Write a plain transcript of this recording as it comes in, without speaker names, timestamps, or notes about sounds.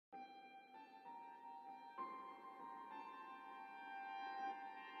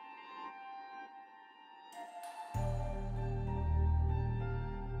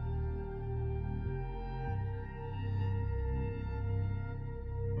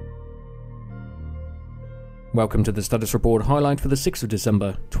Welcome to the status report highlight for the 6th of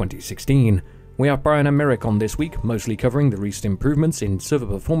December 2016. We have Brian and Merrick on this week, mostly covering the recent improvements in server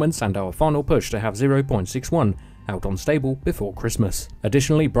performance and our final push to have 0.61 out on stable before Christmas.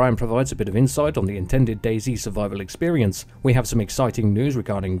 Additionally, Brian provides a bit of insight on the intended DayZ survival experience. We have some exciting news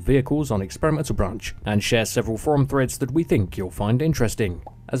regarding vehicles on Experimental Branch, and share several forum threads that we think you'll find interesting.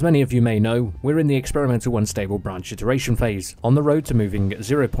 As many of you may know, we're in the Experimental Unstable Branch iteration phase, on the road to moving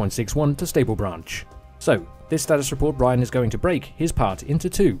 0.61 to Stable Branch. So, this status report Brian is going to break his part into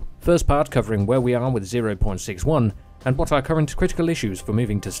two. First part covering where we are with 0.61 and what our current critical issues for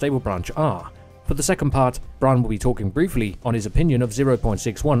moving to Stable Branch are. For the second part, Brian will be talking briefly on his opinion of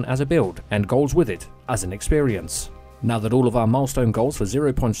 0.61 as a build and goals with it as an experience. Now that all of our milestone goals for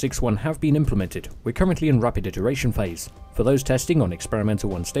 0.61 have been implemented, we're currently in rapid iteration phase. For those testing on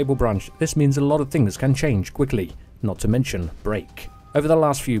Experimental Unstable Branch, this means a lot of things can change quickly, not to mention break. Over the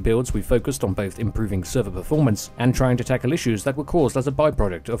last few builds, we've focused on both improving server performance and trying to tackle issues that were caused as a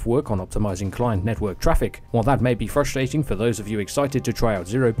byproduct of work on optimizing client network traffic. While that may be frustrating for those of you excited to try out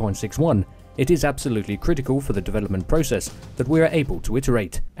 0.61, it is absolutely critical for the development process that we are able to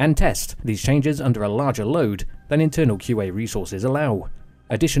iterate and test these changes under a larger load than internal QA resources allow.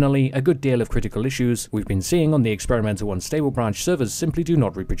 Additionally, a good deal of critical issues we've been seeing on the Experimental Unstable Branch servers simply do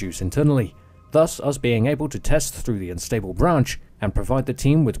not reproduce internally. Thus, us being able to test through the unstable branch and provide the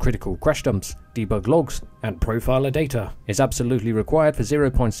team with critical crash dumps, debug logs, and profiler data is absolutely required for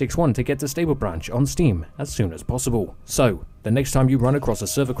 0.61 to get to Stable Branch on Steam as soon as possible. So, the next time you run across a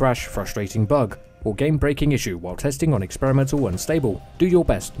server crash, frustrating bug, or game-breaking issue while testing on Experimental Unstable, do your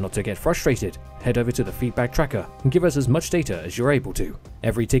best not to get frustrated. Head over to the feedback tracker and give us as much data as you're able to.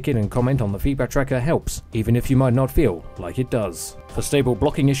 Every ticket and comment on the feedback tracker helps, even if you might not feel like it does. For stable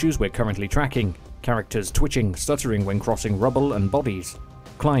blocking issues we're currently tracking: characters twitching, stuttering when crossing rubble and bodies,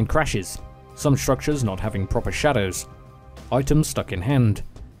 client crashes, some structures not having proper shadows, items stuck in hand,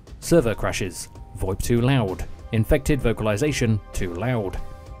 server crashes, VoIP too loud, infected vocalization too loud,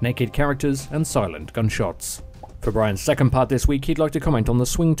 naked characters and silent gunshots. For Brian's second part this week, he'd like to comment on the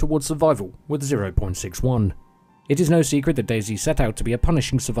swing towards survival with 0.61. It is no secret that DayZ set out to be a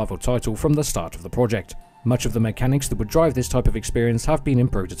punishing survival title from the start of the project. Much of the mechanics that would drive this type of experience have been in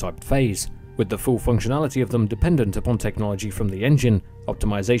prototype phase, with the full functionality of them dependent upon technology from the engine,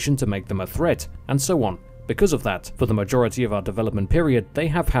 optimization to make them a threat, and so on. Because of that, for the majority of our development period, they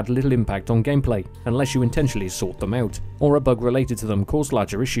have had little impact on gameplay, unless you intentionally sort them out, or a bug related to them caused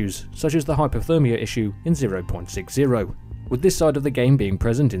larger issues, such as the hypothermia issue in 0.60. With this side of the game being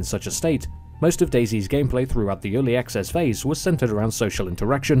present in such a state, most of DayZ's gameplay throughout the early access phase was centered around social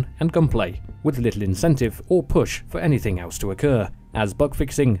interaction and gunplay, with little incentive or push for anything else to occur, as bug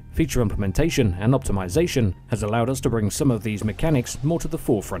fixing, feature implementation, and optimization has allowed us to bring some of these mechanics more to the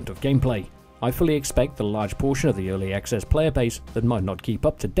forefront of gameplay. I fully expect the large portion of the early access player base that might not keep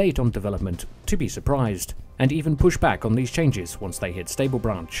up to date on development to be surprised, and even push back on these changes once they hit Stable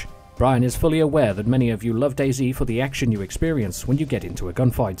Branch. Brian is fully aware that many of you love DayZ for the action you experience when you get into a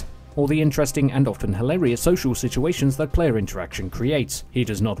gunfight, or the interesting and often hilarious social situations that player interaction creates. He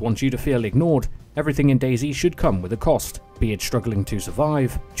does not want you to feel ignored. Everything in DayZ should come with a cost, be it struggling to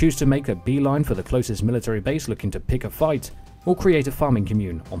survive, choose to make a beeline for the closest military base looking to pick a fight, or create a farming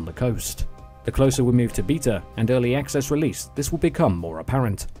commune on the coast. The closer we move to beta and early access release, this will become more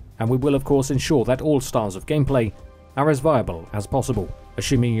apparent, and we will of course ensure that all styles of gameplay are as viable as possible,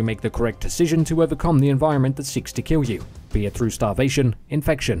 assuming you make the correct decision to overcome the environment that seeks to kill you, be it through starvation,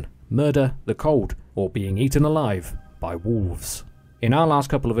 infection, murder, the cold, or being eaten alive by wolves. In our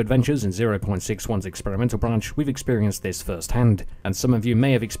last couple of adventures in 0.61's Experimental Branch, we've experienced this firsthand, and some of you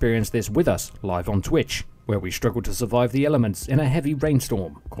may have experienced this with us live on Twitch, where we struggled to survive the elements in a heavy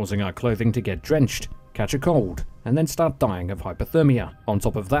rainstorm, causing our clothing to get drenched, catch a cold, and then start dying of hypothermia. On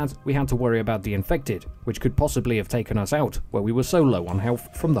top of that, we had to worry about the infected, which could possibly have taken us out where we were so low on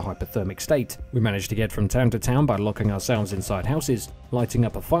health from the hypothermic state. We managed to get from town to town by locking ourselves inside houses, lighting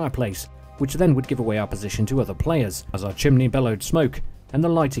up a fireplace, which then would give away our position to other players, as our chimney bellowed smoke, and the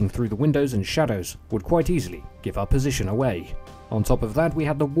lighting through the windows and shadows would quite easily give our position away. On top of that, we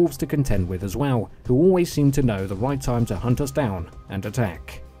had the wolves to contend with as well, who always seemed to know the right time to hunt us down and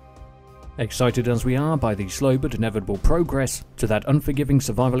attack. Excited as we are by the slow but inevitable progress to that unforgiving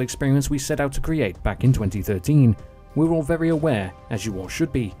survival experience we set out to create back in 2013, we're all very aware, as you all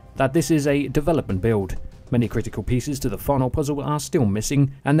should be, that this is a development build. Many critical pieces to the final puzzle are still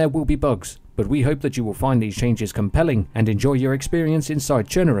missing, and there will be bugs, but we hope that you will find these changes compelling and enjoy your experience inside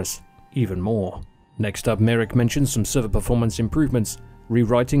Chernarus even more. Next up, Merrick mentions some server performance improvements,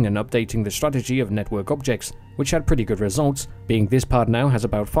 rewriting and updating the strategy of network objects, which had pretty good results, being this part now has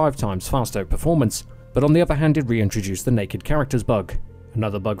about 5 times faster performance, but on the other hand it reintroduced the naked characters bug.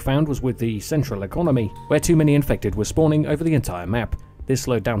 Another bug found was with the central economy, where too many infected were spawning over the entire map. This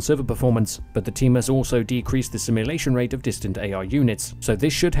slowed down server performance, but the team has also decreased the simulation rate of distant AI units, so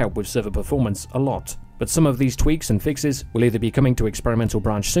this should help with server performance a lot. But some of these tweaks and fixes will either be coming to experimental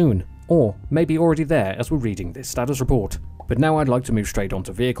branch soon, or maybe already there as we're reading this status report. But now I'd like to move straight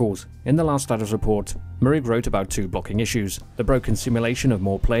onto vehicles. In the last status report, Murig wrote about 2 blocking issues. The broken simulation of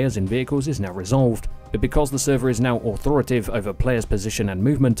more players in vehicles is now resolved, but because the server is now authoritative over players' position and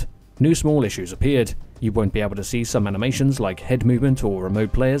movement, new small issues appeared. You won't be able to see some animations like head movement or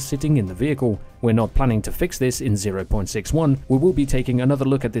remote players sitting in the vehicle. We're not planning to fix this in 0.61, we will be taking another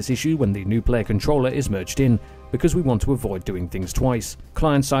look at this issue when the new player controller is merged in, because we want to avoid doing things twice.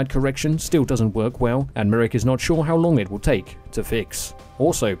 Client-side correction still doesn't work well, and Murig is not sure how long it will take to fix.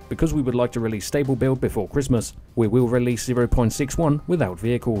 Also, because we would like to release stable build before Christmas, we will release 0.61 without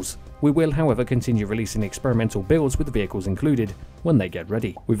vehicles. We will, however, continue releasing experimental builds with vehicles included when they get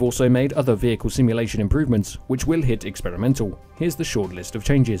ready. We've also made other vehicle simulation improvements, which will hit experimental. Here's the short list of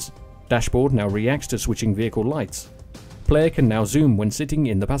changes. Dashboard now reacts to switching vehicle lights. Player can now zoom when sitting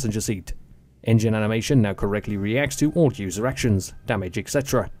in the passenger seat. Engine animation now correctly reacts to all user actions, damage,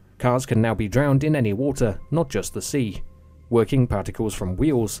 etc. Cars can now be drowned in any water, not just the sea. Working particles from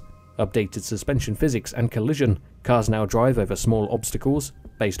wheels. Updated suspension physics and collision. Cars now drive over small obstacles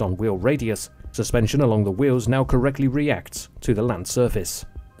based on wheel radius. Suspension along the wheels now correctly reacts to the land surface.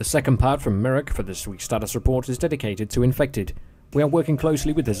 The second part from Murig for this week's status report is dedicated to infected. We are working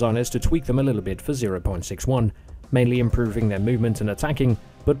closely with designers to tweak them a little bit for 0.61, mainly improving their movement and attacking,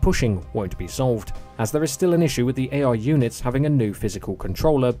 but pushing won't be solved, as there is still an issue with the AI units having a new physical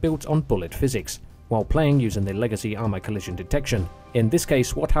controller built on bullet physics, while playing using the legacy armor collision detection. In this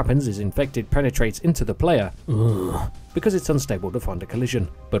case, what happens is infected penetrates into the player, because it's unstable to find a collision,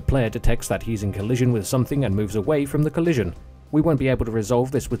 but player detects that he's in collision with something and moves away from the collision. We won't be able to resolve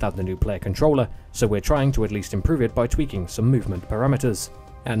this without the new player controller, so we're trying to at least improve it by tweaking some movement parameters.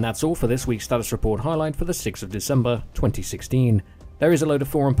 And that's all for this week's status report highlight for the 6th of December 2016. There is a load of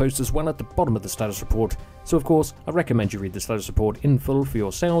forum posts as well at the bottom of the status report, so of course I recommend you read the status report in full for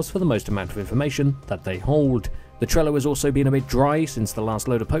yourselves for the most amount of information that they hold. The Trello has also been a bit dry since the last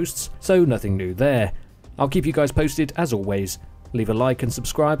load of posts, so nothing new there. I'll keep you guys posted as always. Leave a like and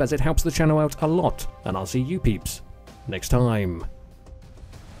subscribe as it helps the channel out a lot, and I'll see you peeps next time.